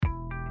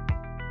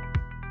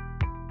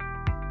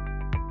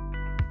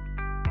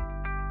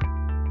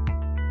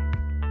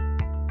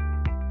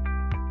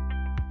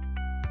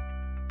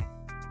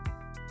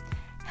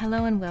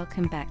Hello and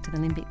welcome back to the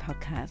Limbic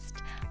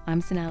podcast.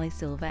 I'm Sonali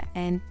Silva,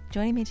 and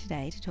joining me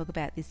today to talk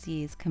about this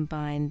year's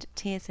combined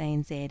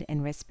TSANZ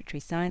and Respiratory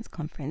Science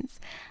Conference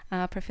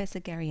are Professor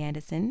Gary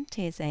Anderson,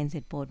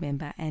 TSANZ board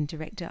member and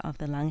director of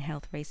the Lung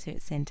Health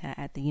Research Centre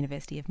at the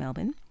University of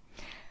Melbourne,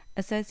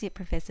 Associate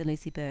Professor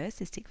Lucy Burr,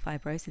 Cystic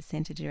Fibrosis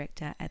Centre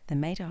Director at the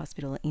Mater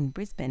Hospital in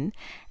Brisbane,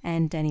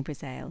 and Danny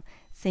Brazzale,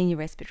 Senior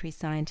Respiratory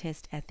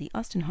Scientist at the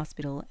Austin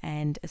Hospital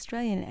and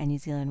Australian and New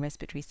Zealand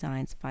Respiratory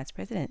Science Vice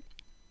President.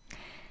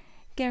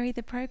 Gary,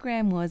 the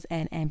program was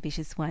an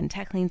ambitious one,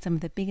 tackling some of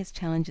the biggest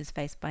challenges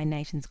faced by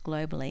nations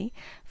globally,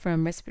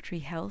 from respiratory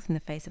health in the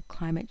face of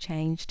climate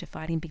change to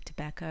fighting big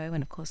tobacco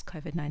and, of course,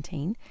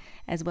 COVID-19,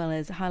 as well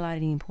as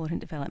highlighting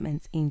important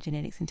developments in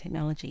genetics and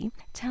technology.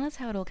 Tell us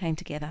how it all came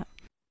together.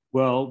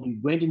 Well, we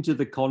went into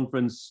the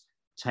conference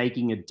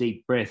taking a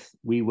deep breath.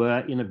 We were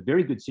in a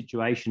very good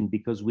situation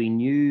because we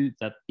knew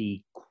that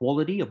the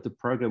quality of the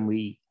program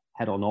we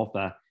had on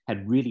offer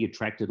had really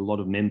attracted a lot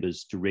of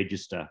members to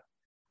register.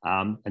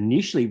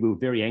 Initially, we were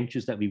very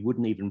anxious that we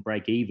wouldn't even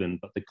break even,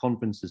 but the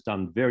conference has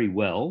done very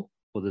well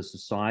for the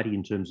society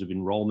in terms of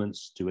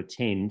enrolments to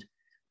attend,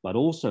 but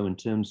also in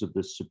terms of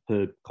the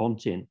superb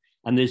content.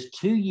 And there's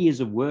 2 years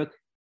of work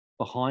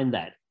behind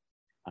that.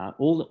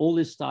 All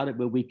this started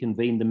where we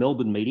convened the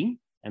Melbourne meeting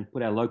and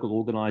put our local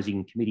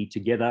organising committee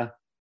together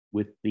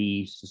with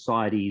the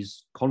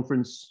society's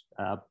conference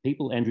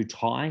people. Andrew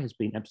Ty has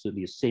been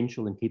absolutely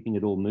essential in keeping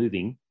it all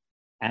moving.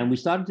 And we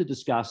started to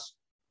discuss,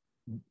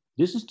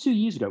 this is 2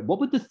 years ago, what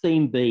would the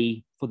theme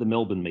be for the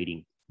Melbourne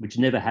meeting, which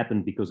never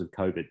happened because of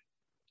COVID?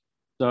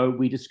 So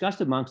we discussed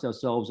amongst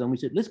ourselves and we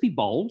said, let's be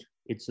bold.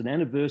 It's an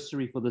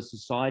anniversary for the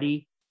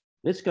society.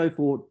 Let's go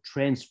for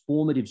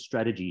transformative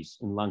strategies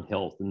in lung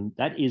health. And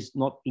that is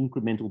not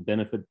incremental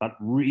benefit, but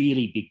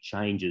really big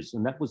changes.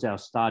 And that was our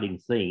starting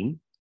theme.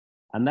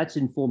 And that's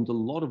informed a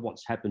lot of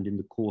what's happened in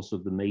the course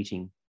of the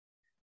meeting.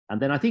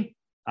 And then I think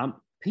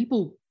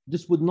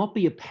this would not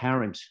be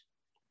apparent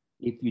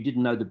if you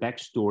didn't know the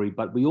backstory,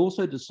 but we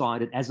also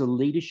decided as a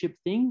leadership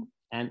thing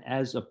and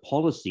as a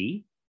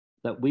policy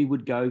that we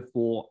would go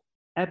for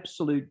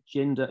absolute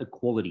gender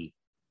equality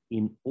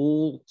in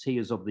all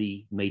tiers of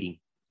the meeting,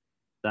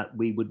 that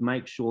we would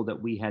make sure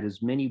that we had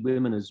as many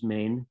women as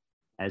men,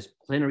 as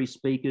plenary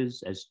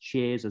speakers, as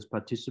chairs, as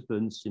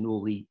participants in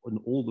all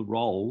the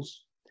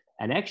roles.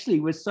 And actually,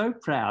 we're so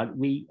proud,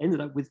 we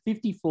ended up with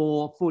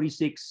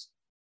 54-46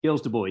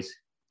 girls to boys.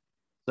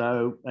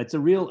 So it's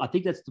I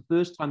think that's the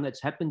first time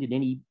that's happened in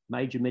any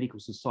major medical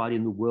society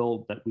in the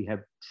world, that we have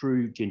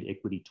true gender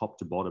equity top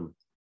to bottom.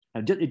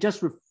 And it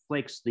just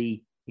reflects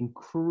the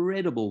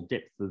incredible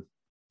depth of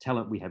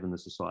talent we have in the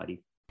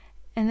society.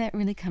 And that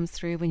really comes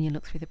through when you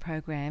look through the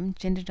program,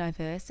 gender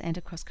diverse and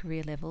across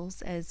career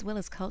levels, as well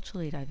as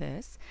culturally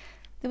diverse.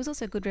 There was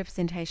also good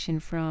representation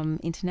from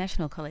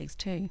international colleagues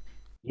too.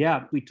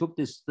 Yeah, we took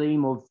this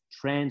theme of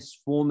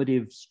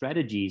transformative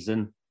strategies,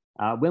 and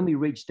when we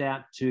reached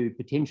out to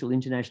potential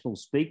international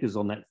speakers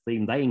on that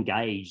theme, they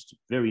engaged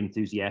very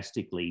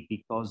enthusiastically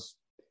because,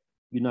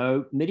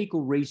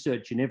 medical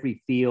research in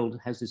every field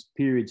has this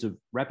periods of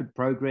rapid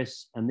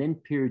progress and then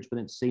periods when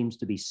it seems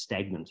to be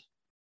stagnant.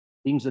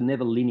 Things are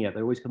never linear.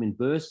 They always come in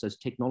bursts as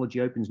technology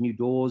opens new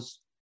doors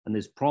and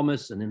there's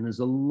promise. And then there's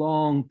a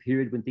long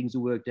period when things are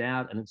worked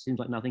out and it seems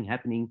like nothing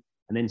happening.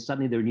 And then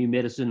suddenly there are new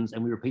medicines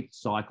and we repeat the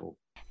cycle.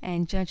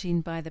 And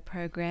judging by the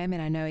program,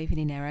 and I know even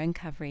in our own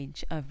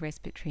coverage of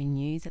respiratory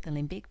news at the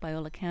Limbic, by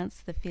all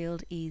accounts, the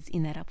field is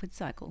in that upward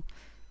cycle.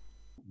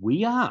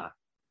 We are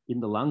in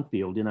the lung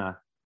field in a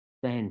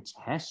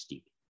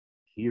fantastic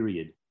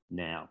period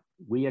now.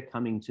 We are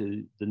coming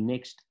to the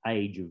next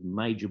age of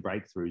major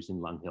breakthroughs in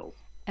lung health.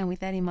 And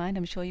with that in mind,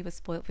 I'm sure you were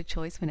spoilt for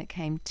choice when it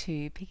came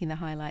to picking the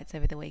highlights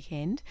over the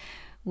weekend.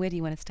 Where do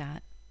you want to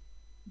start?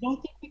 I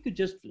think we could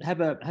just have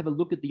a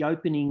look at the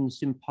opening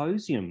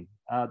symposium.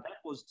 That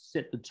was to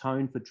set the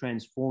tone for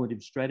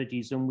transformative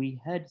strategies, and we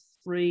had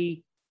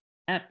 3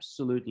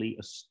 absolutely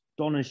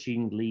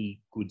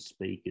astonishingly good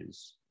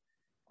speakers.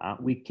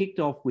 We kicked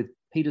off with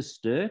Peter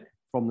Sturck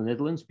from the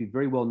Netherlands, be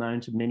very well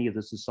known to many of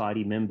the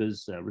society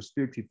members, a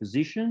respiratory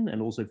physician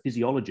and also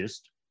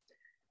physiologist.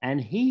 And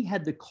he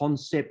had the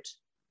concept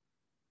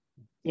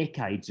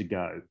decades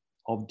ago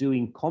of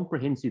doing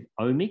comprehensive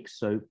omics,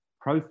 so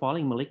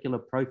profiling, molecular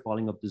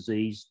profiling of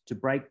disease to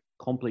break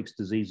complex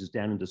diseases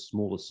down into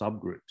smaller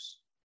subgroups.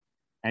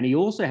 And he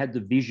also had the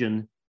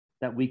vision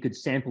that we could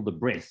sample the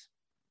breath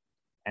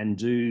and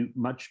do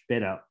much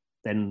better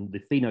than the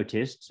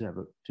phenotests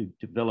to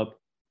develop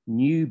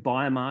new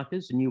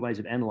biomarkers and new ways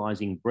of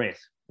analysing breath,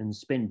 and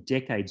spent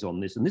decades on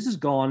this. And this has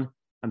gone,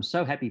 I'm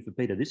so happy for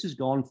Peter, this has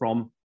gone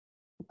from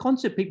a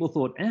concept people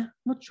thought,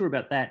 not sure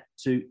about that,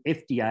 to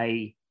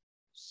FDA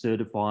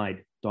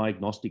certified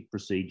diagnostic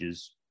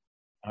procedures.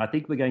 I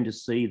think we're going to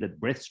see that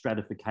breath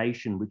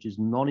stratification, which is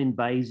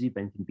non-invasive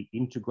and can be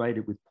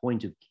integrated with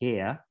point of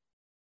care,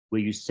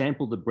 where you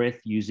sample the breath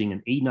using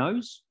an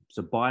e-nose,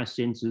 so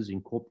biosensors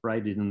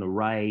incorporated in an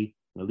array,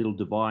 a little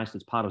device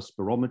that's part of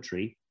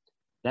spirometry,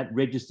 that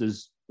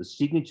registers the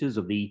signatures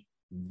of the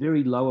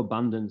very low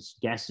abundance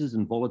gases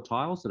and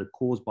volatiles that are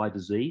caused by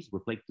disease,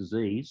 reflect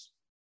disease,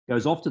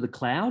 goes off to the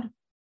cloud,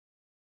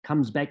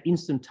 comes back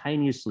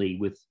instantaneously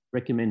with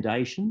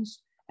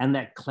recommendations, and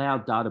that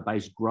cloud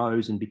database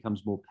grows and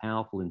becomes more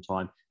powerful in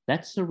time.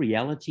 That's a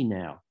reality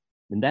now.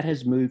 And that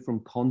has moved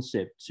from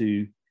concept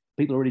to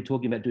people already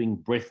talking about doing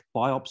breath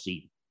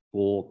biopsy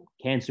for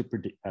cancer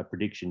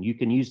prediction. You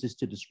can use this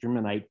to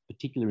discriminate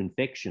particular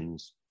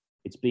infections.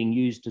 It's being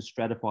used to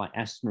stratify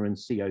asthma and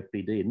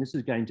COPD. And this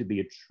is going to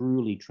be a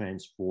truly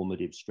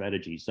transformative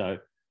strategy. So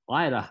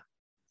I had a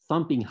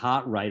thumping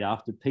heart rate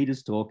after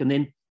Peter's talk. And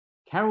then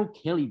Carol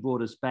Kelly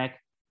brought us back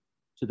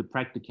to the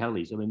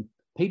practicalities. I mean,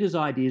 Peter's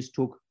ideas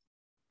took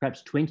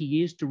perhaps 20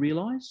 years to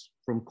realize,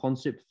 from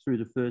concept through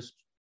the first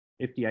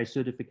FDA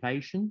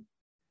certification.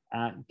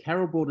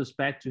 Carol brought us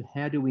back to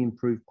how do we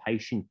improve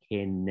patient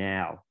care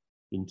now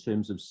in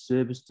terms of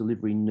service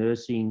delivery,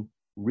 nursing,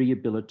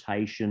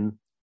 rehabilitation,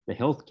 the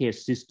healthcare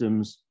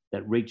systems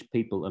that reach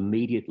people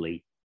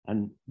immediately.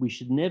 And we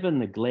should never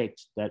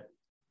neglect that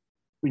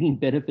bringing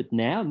benefit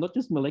now, not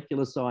just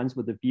molecular science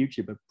for the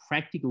future, but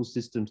practical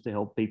systems to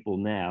help people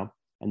now.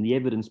 And the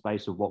evidence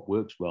base of what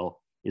works well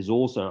is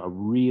also a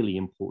really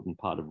important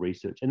part of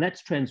research. And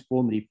that's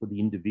transformative for the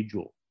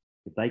individual.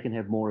 If they can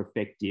have more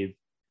effective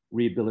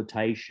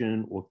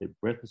rehabilitation, or if their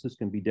breathlessness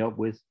can be dealt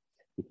with,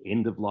 if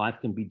end of life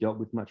can be dealt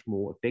with much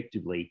more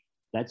effectively,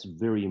 that's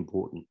very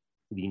important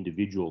for the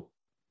individual.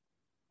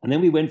 And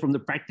then we went from the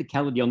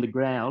practicality on the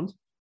ground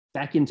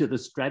back into the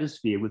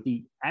stratosphere with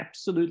the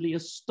absolutely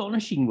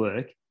astonishing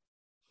work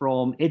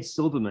from Ed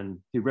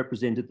Silverman, who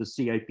represented the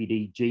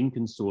COPD Gene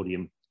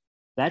Consortium.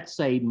 That's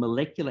a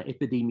molecular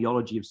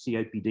epidemiology of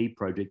COPD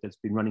project that's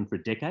been running for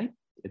a decade.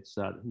 It's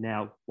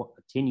now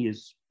 10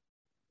 years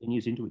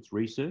into its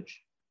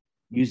research,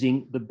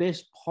 using the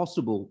best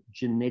possible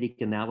genetic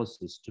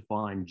analysis to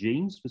find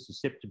genes for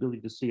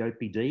susceptibility to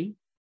COPD,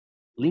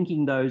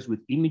 linking those with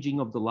imaging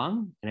of the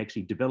lung and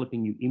actually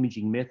developing new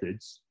imaging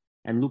methods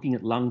and looking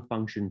at lung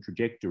function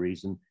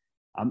trajectories, and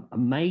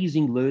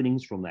amazing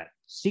learnings from that.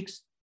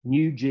 6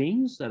 new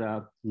genes that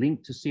are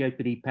linked to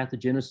COPD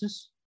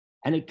pathogenesis.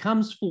 And it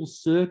comes full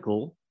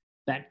circle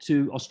back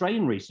to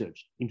Australian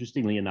research,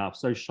 interestingly enough.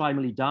 So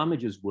Shaimali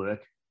Damage's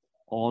work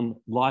on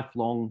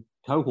lifelong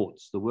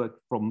cohorts, the work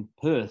from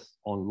Perth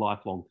on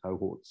lifelong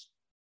cohorts,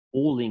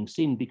 all links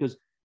in, because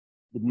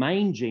the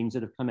main genes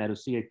that have come out of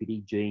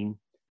COPD gene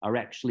are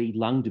actually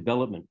lung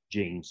development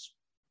genes,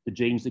 the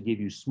genes that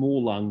give you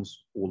small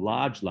lungs or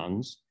large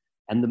lungs.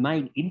 And the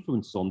main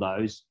influence on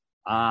those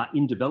are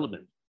in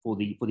development for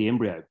the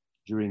embryo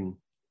during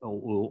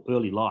or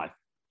early life.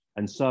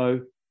 And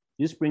so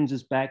this brings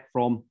us back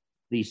from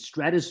the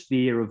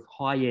stratosphere of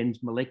high-end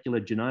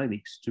molecular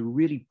genomics to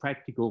really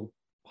practical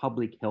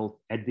public health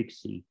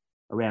advocacy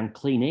around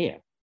clean air,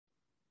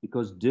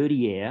 because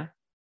dirty air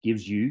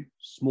gives you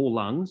small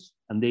lungs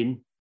and then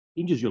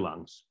injures your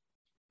lungs.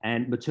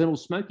 And maternal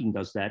smoking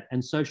does that,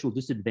 and social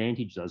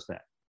disadvantage does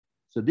that.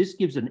 So this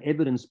gives an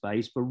evidence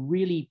base for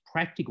really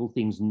practical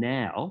things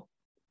now,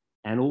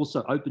 and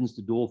also opens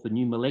the door for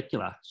new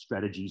molecular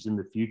strategies in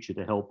the future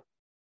to help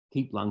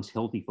keep lungs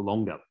healthy for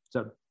longer.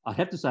 So I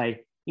have to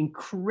say,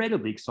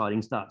 incredibly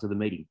exciting start to the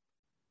meeting.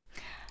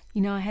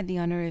 You know, I had the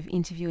honour of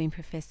interviewing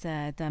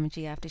Professor Damage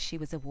after she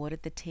was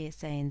awarded the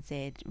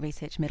Tsanzsrs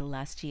Research Medal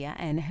last year,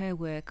 and her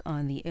work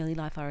on the early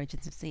life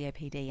origins of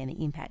COPD and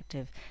the impact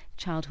of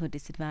childhood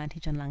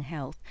disadvantage on lung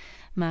health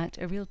marked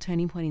a real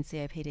turning point in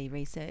COPD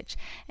research.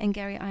 And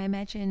Gary, I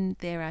imagine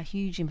there are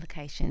huge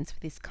implications for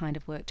this kind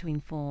of work to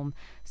inform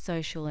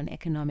social and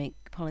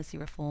economic policy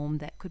reform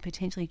that could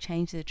potentially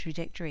change the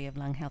trajectory of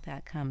lung health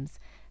outcomes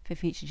for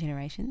future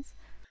generations.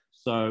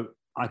 So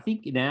I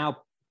think in our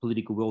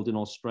political world in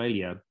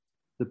Australia,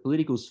 the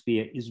political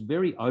sphere is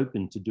very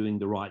open to doing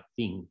the right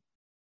thing,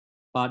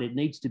 but it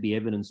needs to be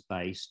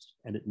evidence-based,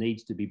 and it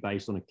needs to be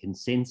based on a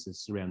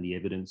consensus around the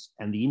evidence,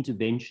 and the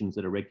interventions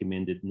that are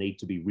recommended need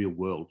to be real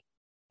world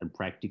and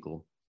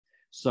practical.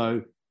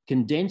 So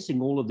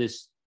condensing all of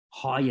this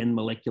high-end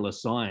molecular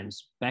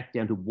science back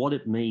down to what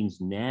it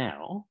means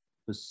now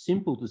for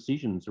simple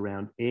decisions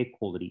around air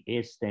quality,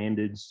 air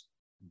standards,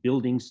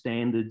 building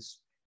standards,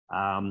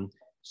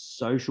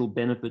 social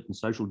benefit and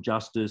social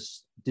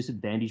justice,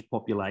 disadvantaged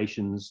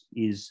populations,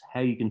 is how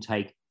you can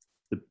take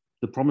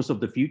the promise of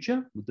the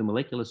future with the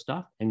molecular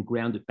stuff and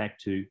ground it back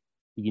to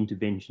the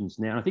interventions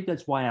now. And I think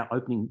that's why our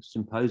opening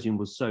symposium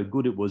was so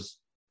good. It was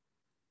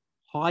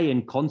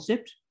high-end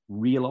concept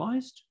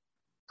realized,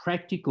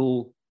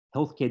 practical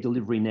healthcare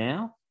delivery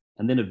now,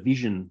 and then a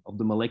vision of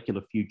the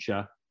molecular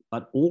future,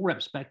 but all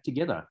wraps back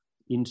together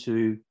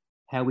into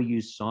how we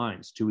use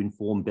science to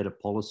inform better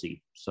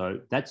policy. So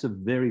that's a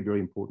very,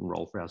 very important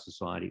role for our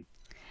society.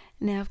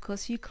 Now, of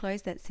course, you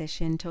closed that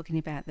session talking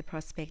about the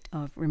prospect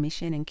of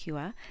remission and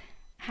cure.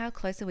 How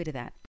close are we to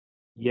that?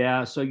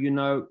 Yeah, so,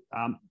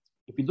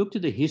 if you look to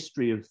the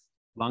history of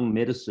lung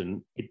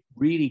medicine, it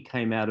really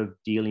came out of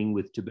dealing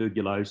with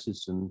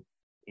tuberculosis and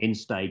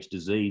end-stage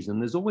disease. And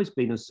there's always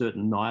been a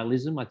certain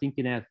nihilism, I think,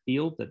 in our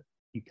field that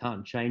you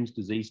can't change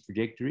disease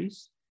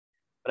trajectories.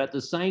 But at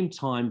the same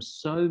time,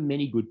 so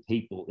many good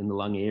people in the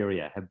lung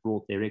area have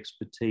brought their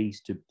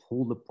expertise to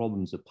pull the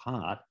problems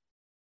apart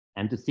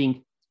and to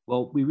think,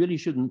 well, we really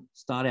shouldn't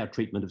start our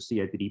treatment of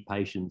COPD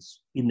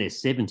patients in their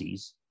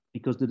 70s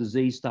because the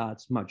disease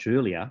starts much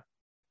earlier.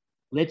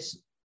 Let's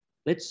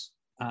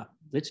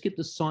get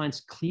the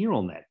science clear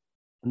on that.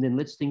 And then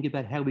let's think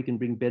about how we can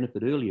bring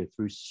benefit earlier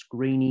through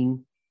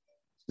screening,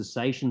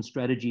 cessation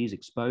strategies,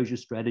 exposure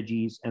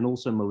strategies, and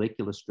also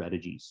molecular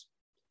strategies.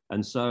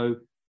 And so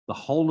the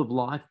whole of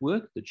life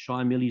work that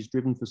Shai Milli's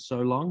driven for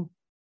so long,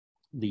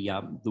 the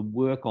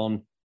work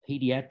on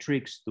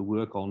pediatrics, the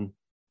work on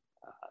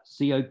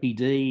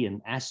COPD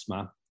and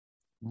asthma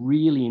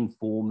really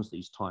informs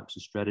these types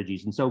of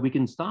strategies. And so we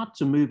can start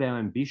to move our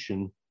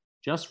ambition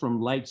just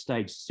from late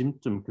stage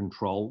symptom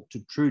control to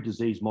true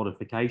disease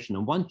modification.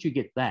 And once you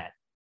get that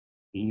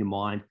in your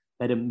mind,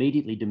 that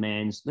immediately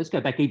demands, let's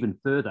go back even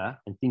further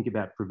and think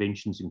about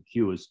preventions and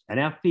cures. And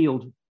our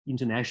field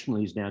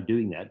internationally is now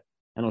doing that.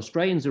 And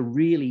Australians are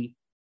really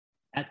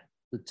at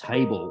the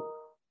table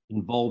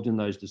involved in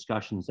those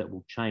discussions that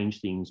will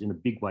change things in a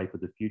big way for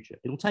the future.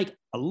 It'll take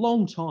a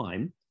long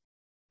time,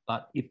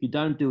 but if you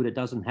don't do it, it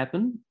doesn't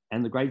happen.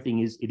 And the great thing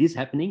is it is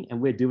happening and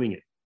we're doing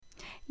it.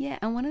 Yeah,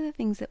 and one of the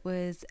things that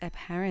was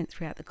apparent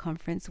throughout the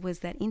conference was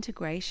that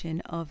integration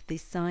of the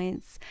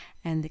science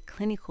and the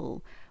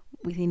clinical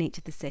within each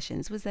of the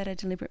sessions. Was that a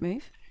deliberate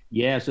move?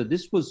 Yeah, so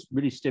this was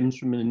really stems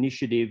from an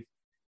initiative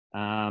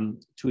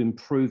to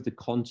improve the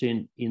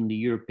content in the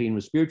European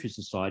Respiratory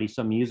Society.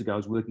 Some years ago, I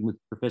was working with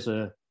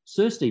Professor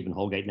Sir Stephen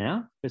Holgate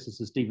now, Professor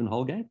Sir Stephen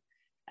Holgate,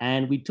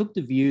 and we took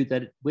the view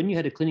that when you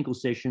had a clinical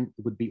session,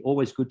 it would be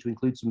always good to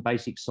include some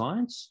basic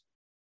science.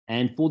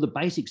 And for the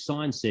basic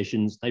science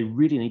sessions, they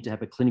really need to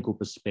have a clinical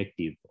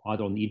perspective,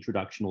 either on the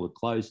introduction or the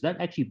close. So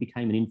that actually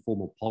became an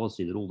informal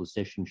policy that all the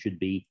sessions should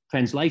be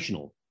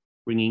translational,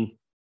 bringing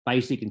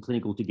basic and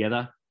clinical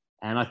together.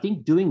 And I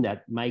think doing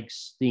that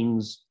makes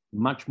things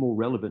much more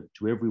relevant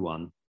to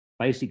everyone.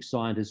 Basic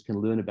scientists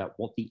can learn about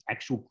what the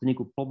actual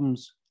clinical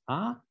problems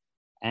are,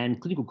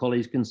 and clinical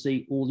colleagues can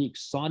see all the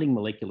exciting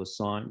molecular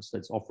science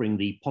that's offering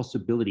the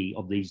possibility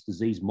of these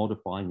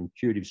disease-modifying and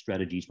curative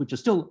strategies, which are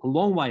still a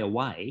long way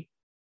away,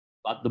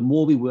 but the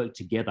more we work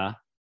together,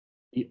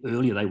 the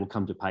earlier they will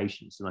come to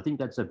patients. And I think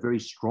that's a very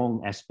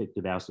strong aspect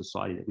of our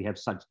society, that we have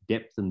such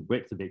depth and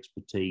breadth of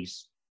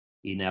expertise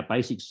in our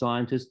basic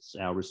scientists,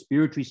 our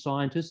respiratory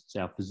scientists,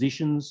 our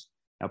physicians,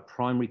 our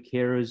primary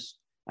carers,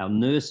 our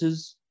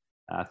nurses,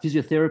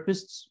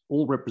 physiotherapists,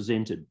 all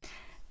represented.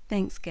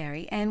 Thanks,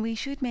 Gary. And we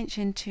should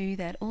mention too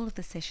that all of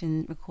the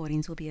session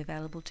recordings will be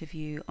available to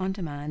view on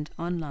demand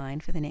online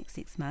for the next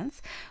 6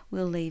 months.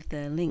 We'll leave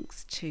the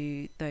links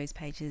to those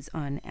pages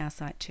on our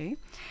site too.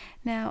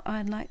 Now,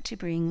 I'd like to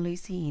bring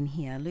Lucy in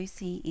here.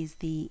 Lucy is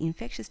the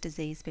Infectious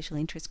Disease Special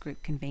Interest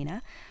Group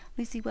convener.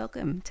 Lucy,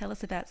 welcome. Tell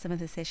us about some of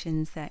the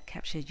sessions that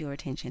captured your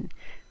attention.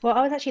 Well,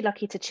 I was actually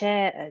lucky to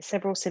chair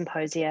several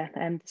symposia,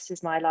 and this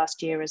is my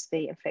last year as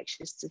the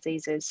Infectious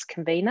Diseases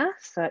convener.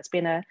 So it's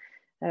been a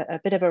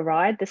bit of a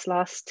ride this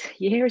last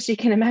year, as you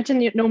can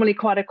imagine. You're normally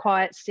quite a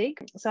quiet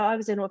SIG. So I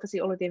was in obviously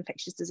all of the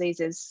infectious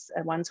diseases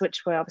ones,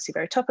 which were obviously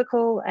very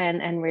topical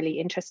and really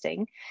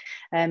interesting.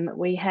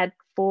 We had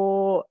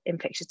 4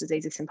 infectious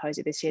diseases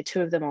symposia this year,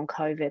 2 of them on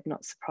COVID,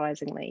 not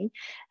surprisingly.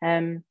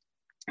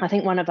 I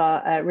think one of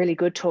our really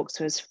good talks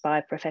was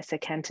by Professor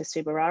Kanta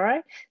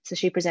Subararo. So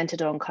she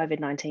presented on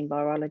COVID-19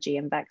 virology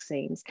and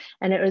vaccines.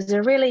 And it was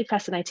a really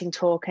fascinating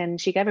talk, and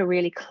she gave a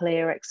really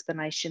clear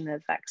explanation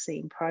of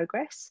vaccine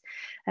progress.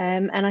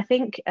 And I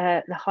think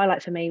the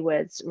highlight for me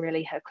was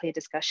really her clear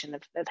discussion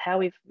of how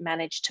we've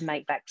managed to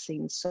make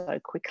vaccines so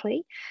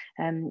quickly,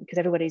 because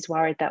everybody's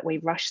worried that we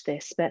rushed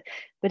this. But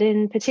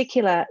in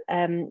particular,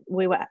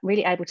 we were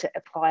really able to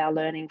apply our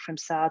learning from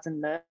SARS and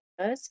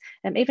MERS,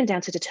 even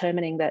down to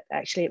determining that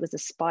actually it was a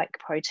spike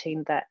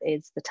protein that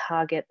is the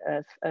target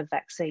of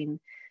vaccine,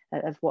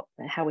 of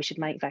how we should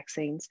make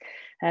vaccines.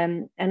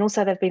 And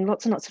also there have been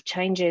lots and lots of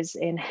changes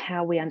in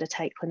how we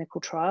undertake clinical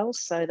trials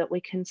so that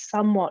we can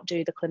somewhat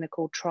do the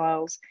clinical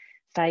trials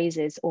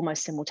phases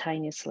almost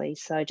simultaneously.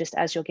 So just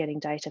as you're getting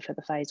data for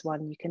the phase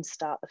 1, you can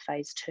start the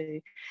phase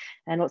 2.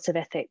 And lots of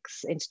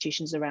ethics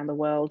institutions around the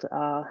world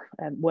are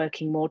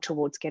working more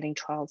towards getting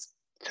trials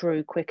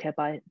through quicker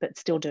but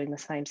still doing the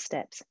same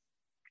steps.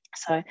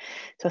 So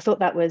I thought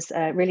that was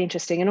really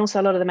interesting. And also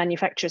a lot of the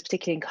manufacturers,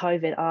 particularly in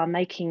COVID, are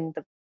making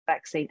the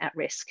vaccine at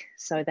risk.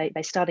 So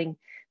they're starting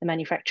the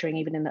manufacturing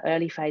even in the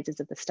early phases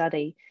of the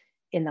study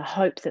in the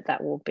hope that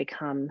that will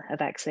become a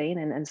vaccine.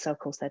 And so, of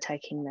course, they're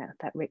taking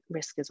that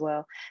risk as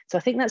well. So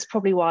I think that's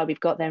probably why we've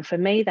got there. And for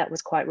me, that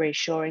was quite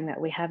reassuring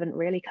that we haven't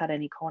really cut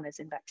any corners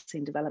in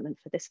vaccine development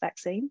for this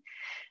vaccine,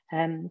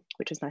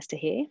 which was nice to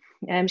hear.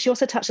 She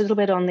also touched a little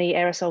bit on the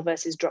aerosol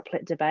versus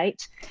droplet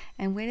debate.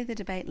 And where did the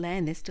debate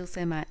land? There's still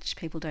so much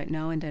people don't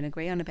know and don't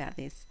agree on about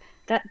this.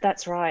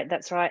 That's right.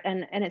 That's right.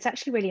 And it's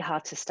actually really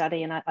hard to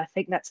study. And I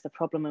think that's the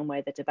problem and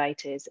where the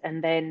debate is.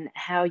 And then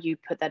how you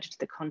put that into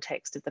the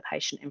context of the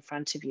patient in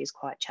front of you is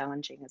quite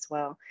challenging as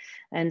well.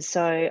 And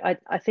so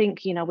I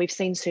think, we've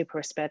seen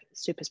super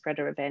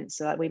spreader events.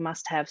 So we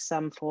must have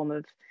some form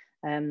of,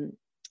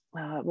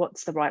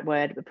 what's the right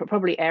word?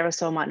 Probably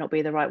aerosol might not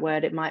be the right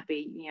word. It might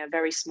be,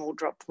 very small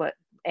droplet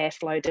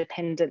airflow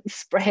dependent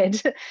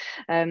spread.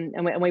 And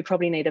we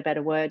probably need a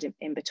better word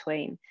in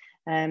between.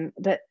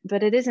 But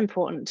it is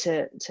important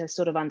to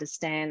sort of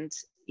understand,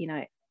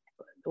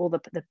 all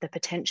the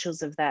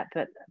potentials of that.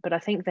 But I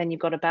think then you've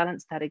got to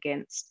balance that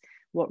against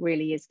what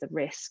really is the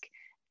risk,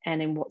 and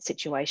in what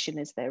situation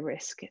is there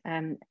risk.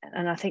 And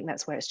I think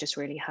that's where it's just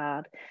really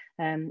hard,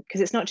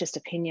 because it's not just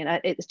opinion.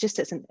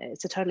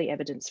 It's a totally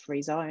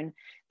evidence-free zone.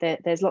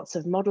 There's lots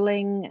of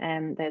modelling,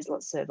 and there's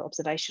lots of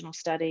observational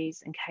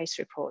studies and case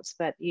reports,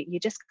 but you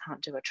just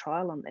can't do a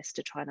trial on this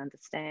to try and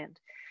understand.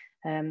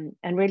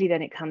 And really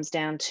then it comes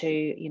down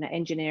to,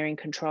 engineering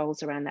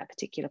controls around that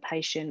particular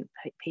patient,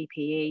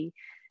 PPE.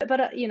 But,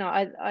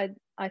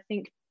 I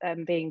think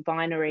being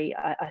binary,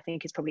 I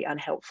think is probably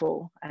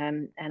unhelpful.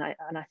 And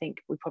I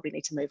think we probably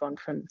need to move on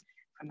from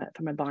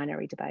a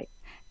binary debate.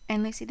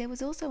 And Lucy, there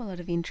was also a lot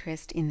of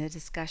interest in the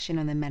discussion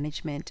on the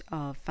management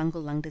of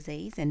fungal lung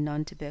disease and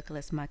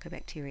non-tuberculous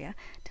mycobacteria.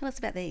 Tell us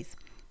about these.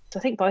 So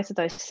I think both of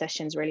those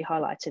sessions really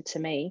highlighted to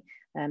me,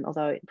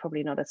 although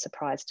probably not a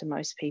surprise to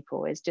most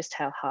people, is just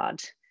how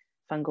hard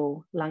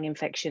fungal lung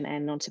infection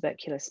and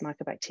non-tuberculous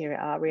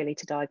mycobacteria are really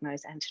to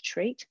diagnose and to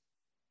treat.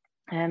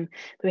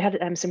 We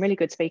had some really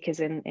good speakers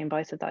in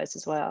both of those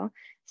as well.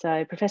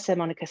 So Professor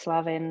Monica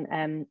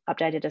Slavin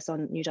updated us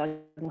on new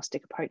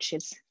diagnostic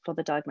approaches for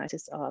the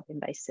diagnosis of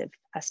invasive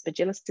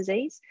Aspergillus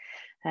disease.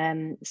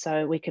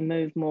 So we can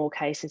move more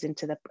cases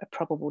into the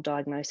probable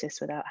diagnosis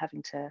without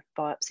having to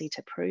biopsy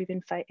to prove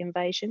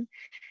invasion.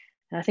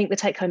 And I think the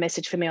take-home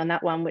message for me on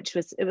that one,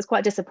 it was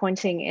quite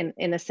disappointing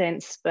in a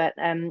sense, but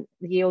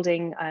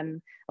yielding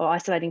or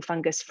isolating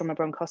fungus from a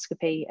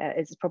bronchoscopy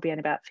is probably at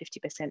about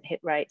 50% hit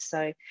rate.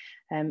 So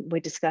we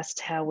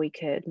discussed how we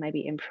could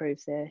maybe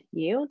improve the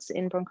yields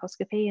in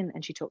bronchoscopy,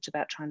 and she talked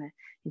about trying to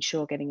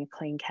ensure getting a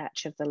clean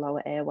catch of the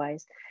lower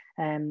airways,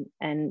 and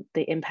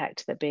the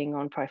impact that being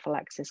on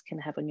prophylaxis can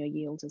have on your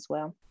yields as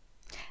well.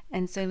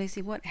 And so,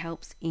 Lucy, what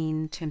helps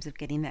in terms of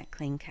getting that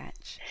clean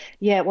catch?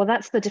 Yeah, well,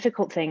 that's the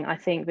difficult thing, I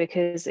think,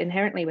 because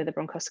inherently with a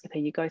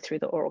bronchoscopy, you go through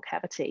the oral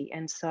cavity.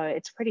 And so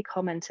it's pretty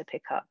common to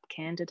pick up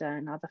Candida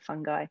and other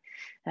fungi.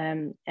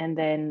 And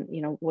then,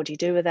 what do you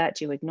do with that?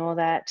 Do you ignore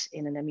that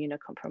in an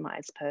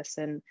immunocompromised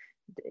person?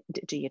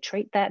 Do you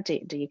treat that? Do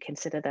you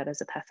consider that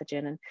as a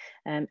pathogen?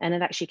 And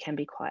it actually can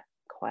be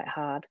quite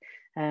hard.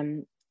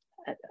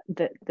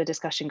 The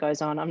discussion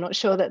goes on. I'm not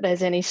sure that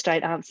there's any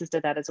straight answers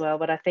to that as well,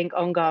 but I think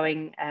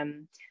ongoing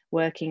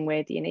working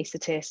with the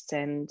anaesthetists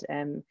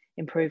and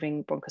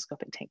improving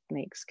bronchoscopic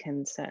techniques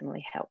can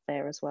certainly help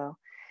there as well.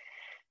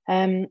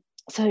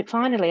 So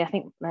finally, I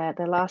think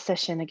the last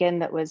session, again,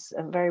 that was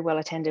very well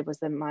attended, was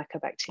the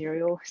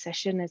mycobacterial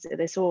session.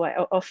 There's always,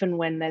 often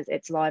when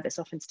it's live, it's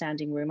often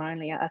standing room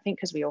only. I think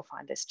because we all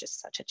find this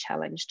just such a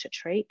challenge to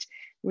treat,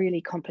 really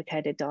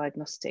complicated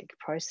diagnostic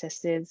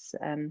processes,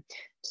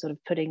 sort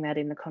of putting that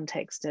in the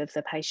context of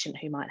the patient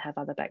who might have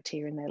other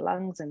bacteria in their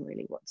lungs and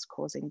really what's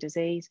causing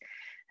disease.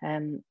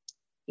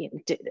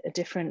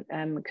 Different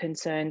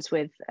concerns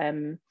with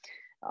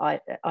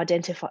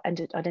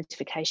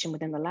identification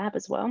within the lab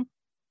as well.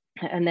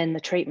 And then the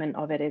treatment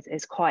of it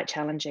is quite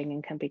challenging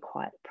and can be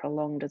quite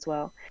prolonged as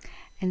well.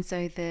 And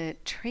so the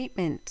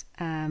treatment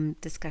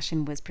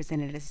discussion was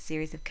presented as a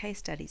series of case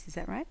studies, is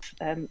that right?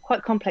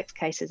 Quite complex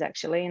cases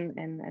actually,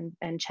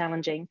 and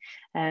challenging,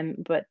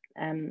 but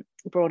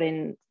brought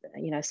in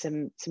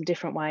some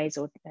different ways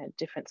or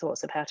different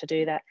thoughts of how to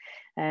do that.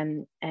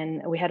 And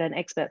we had an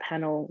expert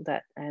panel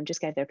that just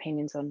gave their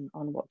opinions on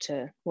what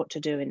to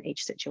do in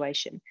each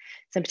situation.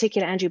 So in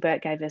particular, Andrew Burr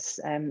gave us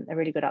a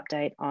really good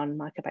update on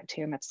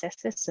Mycobacterium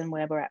abscessus and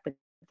where we're at with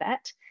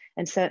that.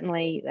 And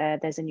certainly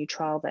there's a new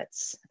trial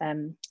that's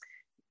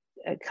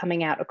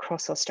coming out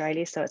across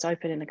Australia. So it's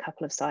open in a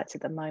couple of sites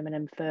at the moment,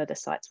 and further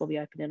sites will be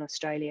open in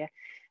Australia,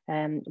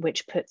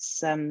 which puts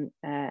some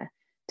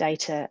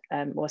data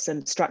or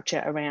some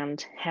structure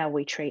around how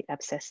we treat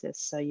abscesses.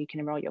 So you can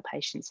enrol your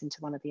patients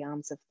into one of the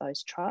arms of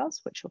those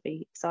trials, which will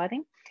be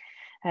exciting.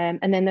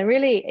 And then the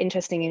really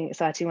interesting and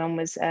exciting one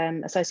was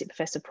Associate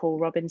Professor Paul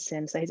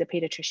Robinson. So he's a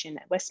paediatrician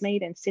at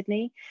Westmead in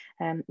Sydney.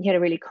 He had a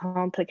really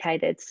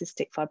complicated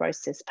cystic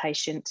fibrosis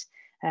patient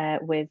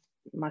with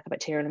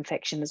mycobacterial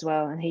infection as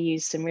well. And he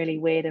used some really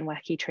weird and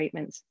wacky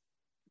treatments,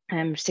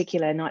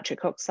 particular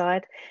nitric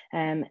oxide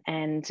and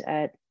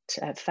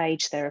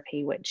phage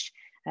therapy, which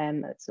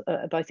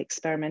are both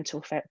experimental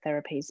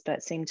therapies,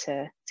 but seem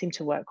to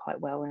work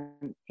quite well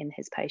in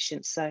his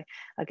patients. So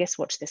I guess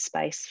watch this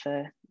space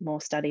for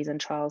more studies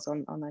and trials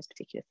on those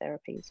particular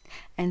therapies.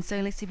 And so,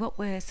 Lucy, what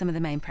were some of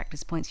the main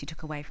practice points you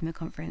took away from the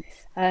conference?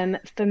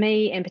 For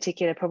me in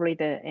particular, probably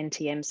the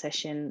NTM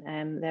session.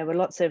 There were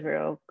lots of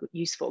real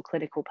useful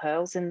clinical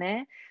pearls in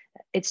there.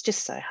 It's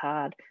just so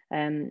hard.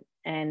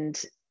 and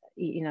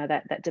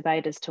that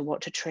debate as to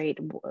what to treat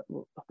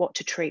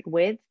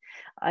with.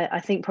 I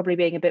think probably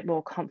being a bit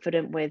more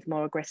confident with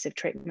more aggressive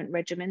treatment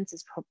regimens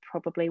is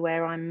probably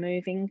where I'm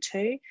moving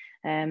to,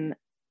 and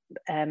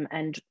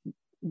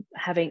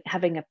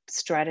having a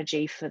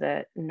strategy for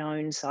the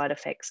known side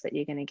effects that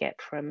you're going to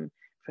get from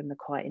the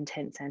quite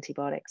intense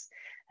antibiotics.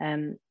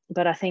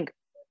 But I think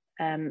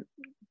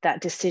that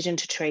decision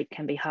to treat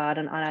can be hard,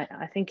 and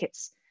I think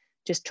it's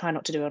just try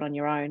not to do it on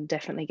your own.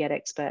 Definitely get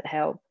expert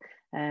help.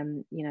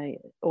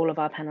 All of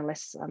our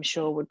panelists, I'm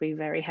sure, would be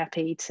very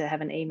happy to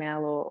have an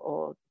email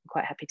or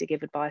quite happy to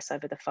give advice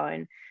over the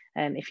phone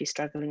if you're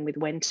struggling with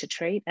when to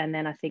treat. And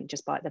then I think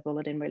just bite the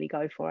bullet and really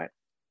go for it.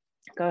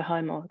 Go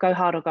home, or go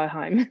hard or go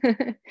home.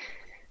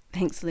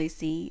 Thanks,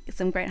 Lucy.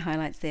 Some great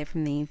highlights there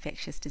from the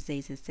infectious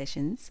diseases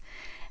sessions.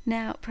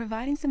 Now,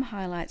 providing some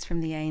highlights from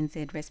the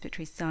ANZ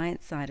respiratory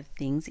science side of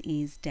things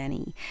is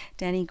Danny.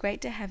 Danny, great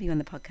to have you on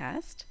the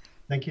podcast.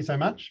 Thank you so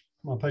much.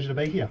 My pleasure to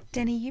be here.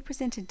 Danny, you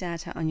presented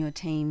data on your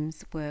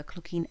team's work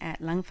looking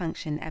at lung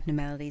function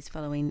abnormalities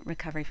following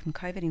recovery from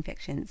COVID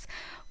infections.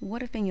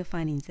 What have been your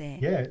findings there?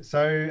 Yeah,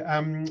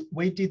 so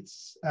we did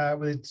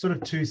with sort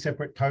of two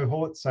separate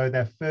cohorts. So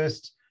the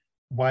first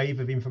wave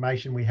of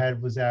information we had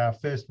was our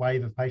first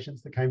wave of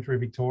patients that came through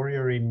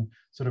Victoria in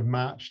sort of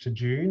March to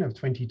June of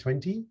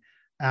 2020.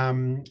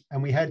 And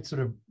we had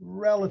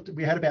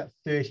we had about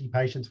 30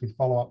 patients with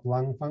follow-up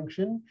lung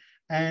function,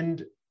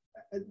 and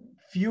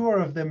fewer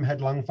of them had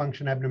lung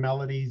function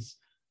abnormalities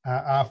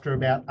after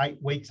about 8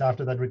 weeks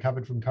after they'd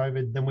recovered from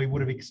COVID than we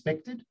would have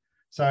expected.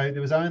 So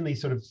there was only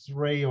sort of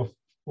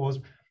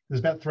there's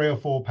about 3 or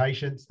 4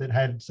 patients that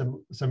had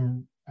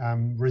some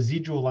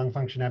residual lung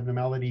function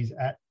abnormalities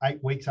at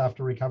 8 weeks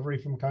after recovery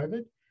from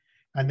COVID.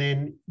 And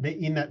then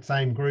in that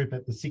same group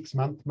at the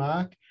 6-month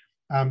mark,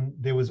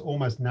 there was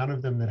almost none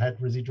of them that had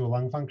residual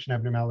lung function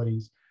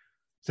abnormalities.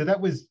 So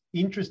that was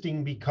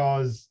interesting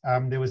because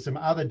there was some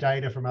other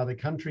data from other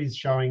countries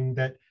showing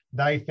that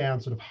they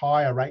found sort of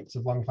higher rates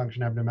of lung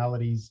function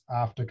abnormalities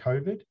after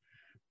COVID.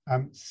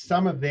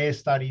 Some of their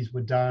studies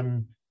were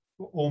done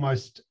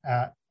almost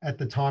at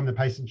the time the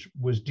patient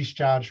was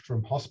discharged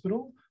from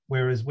hospital,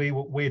 whereas we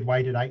had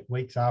waited 8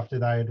 weeks after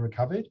they had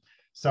recovered.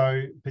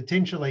 So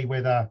potentially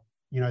whether,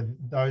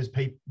 those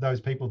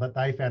people that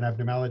they found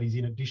abnormalities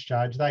in at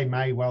discharge, they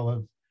may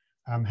well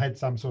have had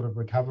some sort of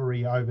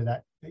recovery over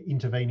that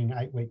intervening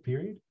 8-week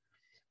period.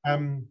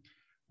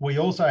 We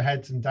also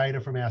had some data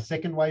from our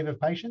second wave of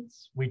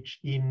patients, which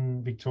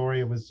in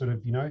Victoria was sort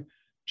of,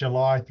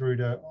 July through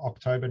to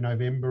October,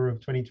 November of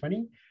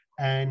 2020.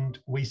 And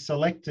we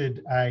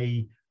selected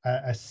a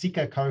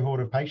sicker cohort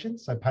of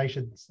patients, so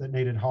patients that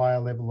needed higher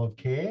level of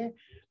care.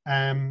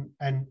 And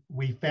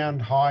we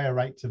found higher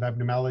rates of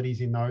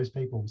abnormalities in those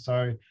people.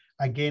 So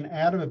again,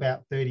 out of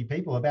about 30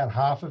 people, about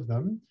half of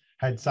them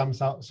had some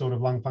sort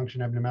of lung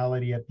function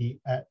abnormality at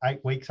 8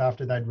 weeks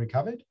after they'd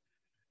recovered.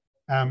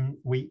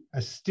 We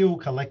are still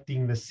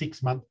collecting the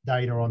 6-month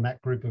data on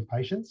that group of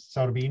patients.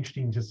 So it'll be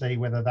interesting to see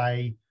whether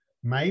they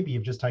maybe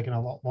have just taken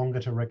a lot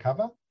longer to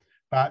recover.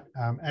 But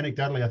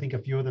anecdotally, I think a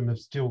few of them have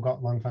still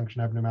got lung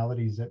function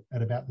abnormalities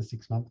at about the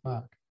 6-month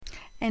mark.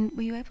 And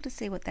were you able to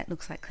see what that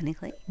looks like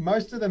clinically?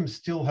 Most of them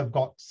still have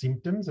got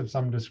symptoms of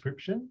some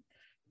description.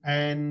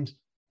 And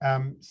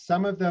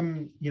some of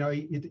them,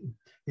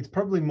 it's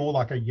probably more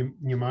like a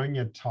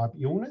pneumonia type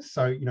illness.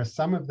 So,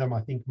 some of them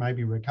I think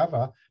maybe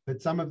recover,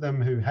 but some of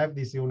them who have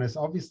this illness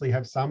obviously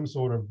have some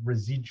sort of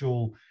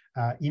residual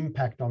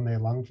impact on their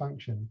lung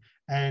function.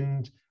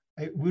 And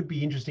it would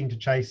be interesting to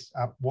chase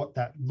up what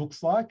that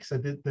looks like. So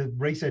the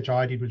research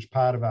I did was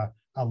part of a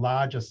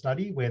larger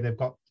study where they've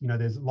got,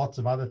 there's lots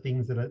of other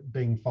things that are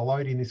being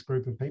followed in this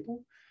group of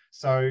people.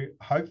 So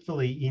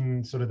hopefully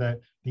in sort of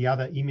the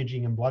other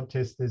imaging and blood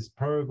tests, there's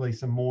probably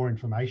some more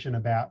information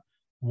about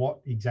what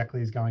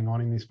exactly is going on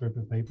in this group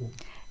of people.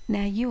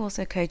 Now, you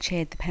also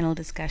co-chaired the panel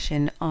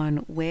discussion on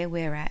where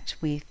we're at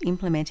with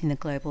implementing the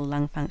Global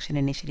Lung Function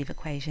Initiative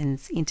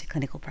equations into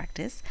clinical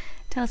practice.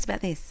 Tell us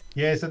about this.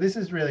 Yeah, so this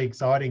is really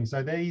exciting.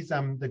 So these,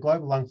 the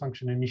Global Lung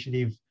Function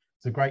Initiative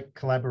is a great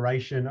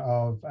collaboration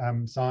of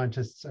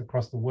scientists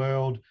across the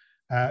world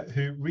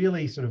who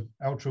really sort of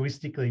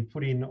altruistically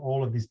put in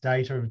all of this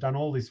data, have done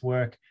all this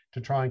work to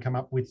try and come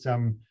up with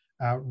some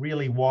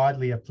really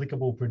widely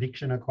applicable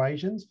prediction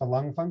equations for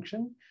lung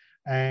function.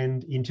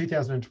 And in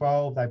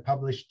 2012, they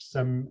published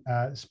some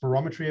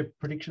spirometry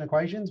prediction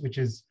equations, which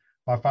is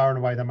by far and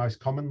away the most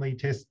commonly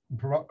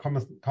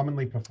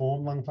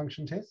performed lung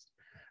function test.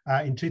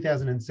 In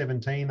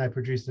 2017, they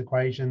produced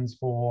equations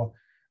for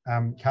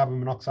carbon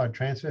monoxide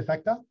transfer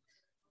factor.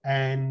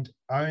 And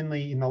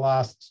only in the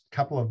last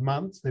couple of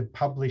months, they've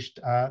published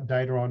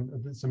data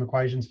on some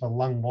equations for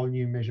lung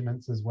volume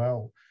measurements as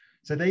well.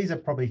 So these are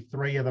probably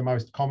 3 of the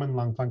most common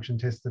lung function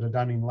tests that are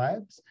done in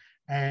labs.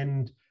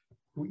 And,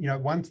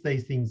 once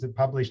these things are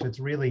published, it's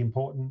really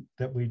important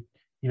that we,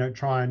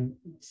 try and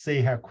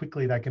see how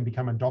quickly they can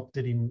become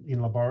adopted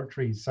in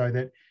laboratories so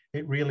that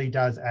it really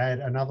does add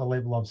another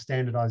level of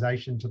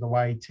standardization to the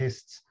way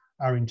tests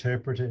are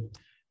interpreted.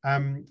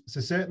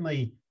 So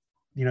certainly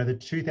the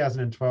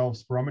 2012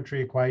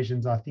 spirometry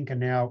equations, I think, are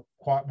now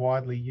quite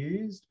widely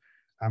used.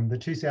 The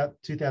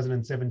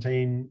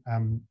 2017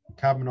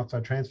 carbon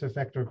monoxide transfer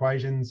factor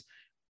equations,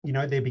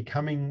 they're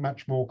becoming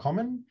much more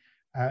common.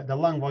 The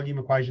lung volume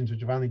equations,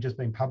 which have only just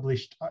been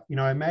published,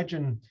 I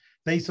imagine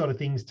these sort of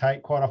things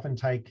quite often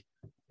take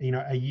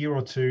a year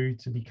or two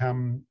to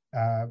become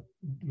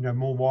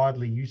more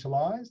widely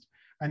utilized.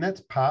 And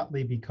that's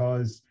partly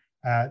because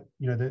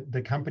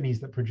the companies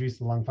that produce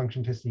the lung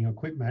function testing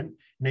equipment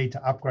need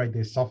to upgrade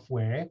their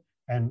software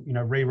and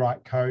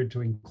rewrite code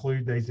to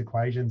include these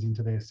equations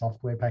into their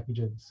software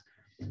packages.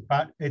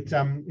 But it's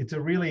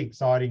a really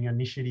exciting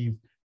initiative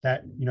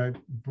that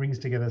brings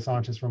together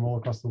scientists from all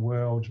across the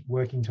world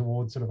working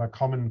towards sort of a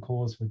common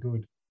cause for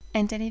good.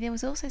 And Danny, there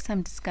was also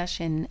some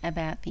discussion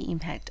about the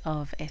impact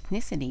of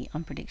ethnicity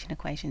on prediction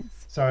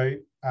equations. So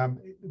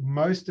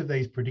most of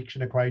these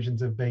prediction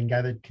equations have been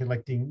gathered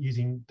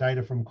using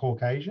data from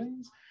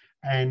Caucasians.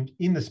 And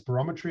in the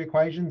spirometry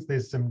equations,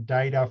 there's some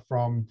data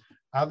from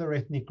other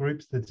ethnic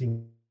groups that's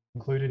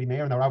included in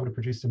there, and they were able to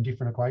produce some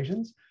different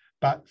equations.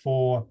 But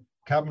for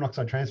carbon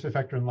monoxide transfer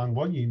factor and lung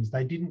volumes,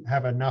 they didn't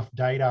have enough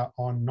data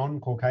on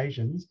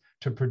non-Caucasians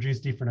to produce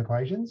different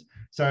equations.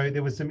 So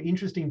there was some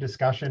interesting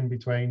discussion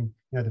between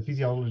the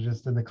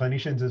physiologists and the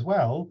clinicians as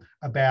well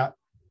about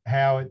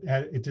how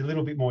it's a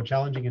little bit more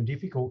challenging and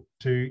difficult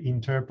to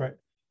interpret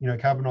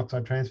carbon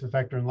monoxide transfer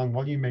factor and lung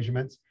volume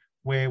measurements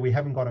where we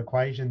haven't got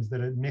equations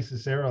that are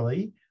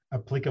necessarily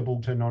applicable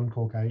to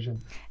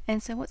non-Caucasian.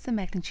 And so what's the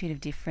magnitude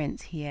of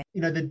difference here?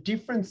 The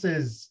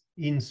differences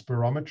in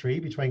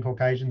spirometry between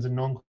Caucasians and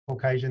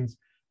non-Caucasians,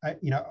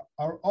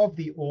 are of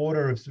the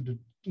order of sort of,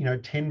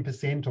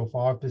 10% or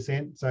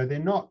 5%. So they're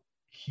not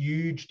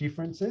huge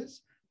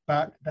differences,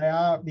 but they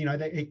are,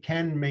 it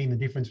can mean the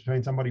difference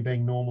between somebody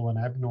being normal and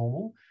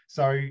abnormal.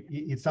 So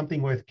it's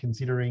something worth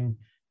considering.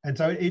 And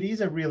so it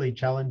is a really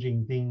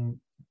challenging thing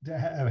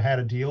of how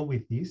to deal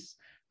with this.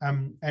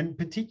 And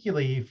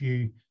particularly if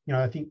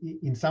I think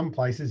in some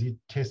places you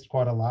test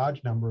quite a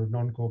large number of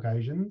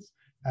non-Caucasians,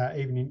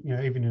 even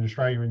in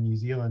Australia and New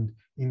Zealand,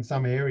 in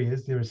some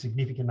areas there are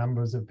significant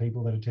numbers of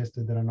people that are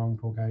tested that are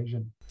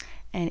non-Caucasian.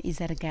 And is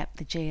that a gap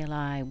the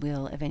GLI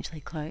will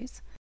eventually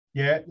close?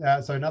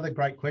 Yeah, so another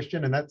great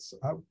question, and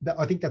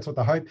I think that's what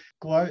the hope.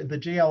 The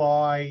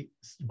GLI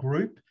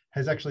group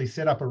has actually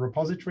set up a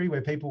repository where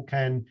people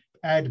can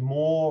add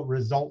more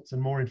results and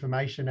more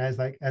information as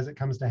it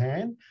comes to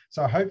hand.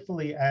 So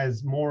hopefully,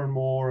 as more and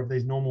more of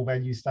these normal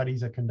value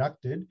studies are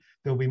conducted,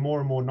 there'll be more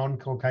and more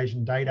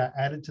non-Caucasian data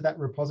added to that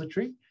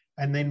repository,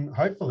 and then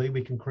hopefully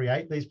we can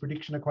create these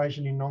prediction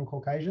equations in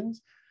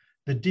non-Caucasians.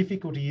 The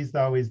difficulty is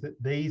that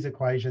these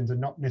equations are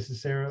not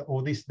necessarily,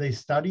 or these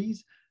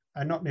studies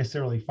are not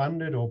necessarily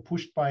funded or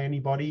pushed by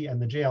anybody.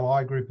 And the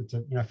GLI group, it's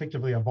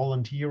effectively a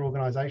volunteer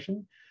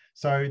organisation.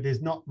 So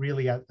there's not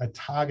really a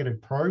targeted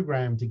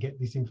program to get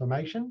this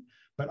information,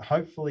 but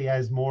hopefully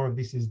as more of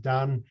this is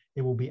done,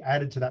 it will be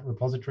added to that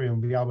repository and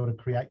we'll be able to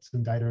create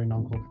some data in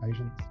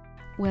non-Caucasians.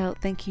 Well,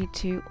 thank you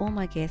to all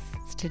my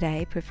guests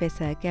today,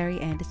 Professor Gary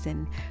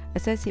Anderson,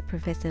 Associate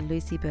Professor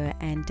Lucy Burr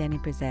and Danny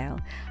Brazzale.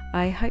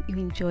 I hope you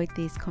enjoyed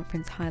this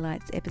conference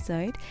highlights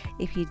episode.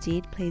 If you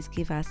did, please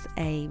give us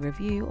a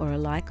review or a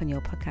like on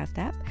your podcast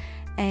app.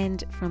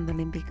 And from the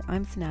Limbic,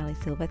 I'm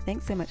Tsanzsrs Silva.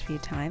 Thanks so much for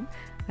your time.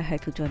 I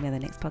hope you'll join me on the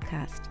next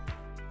podcast.